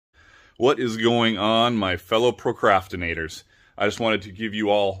What is going on, my fellow procrastinators? I just wanted to give you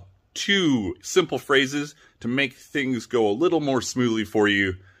all 2 simple phrases to make things go a little more smoothly for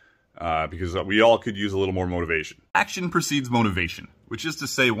you, because we all could use a little more motivation. Action precedes motivation, which is to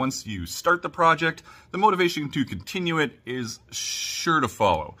say once you start the project, the motivation to continue it is sure to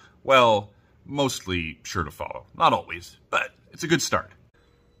follow. Well, mostly sure to follow. Not always, but it's a good start.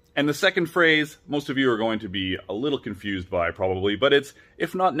 And the second phrase, most of you are going to be a little confused by probably, but it's,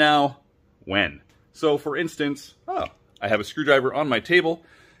 if not now, when? So for instance, I have a screwdriver on my table.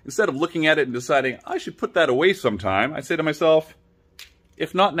 Instead of looking at it and deciding, I should put that away sometime, I say to myself,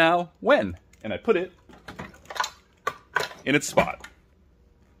 if not now, when? And I put it in its spot.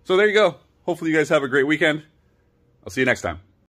 So there you go. Hopefully you guys have a great weekend. I'll see you next time.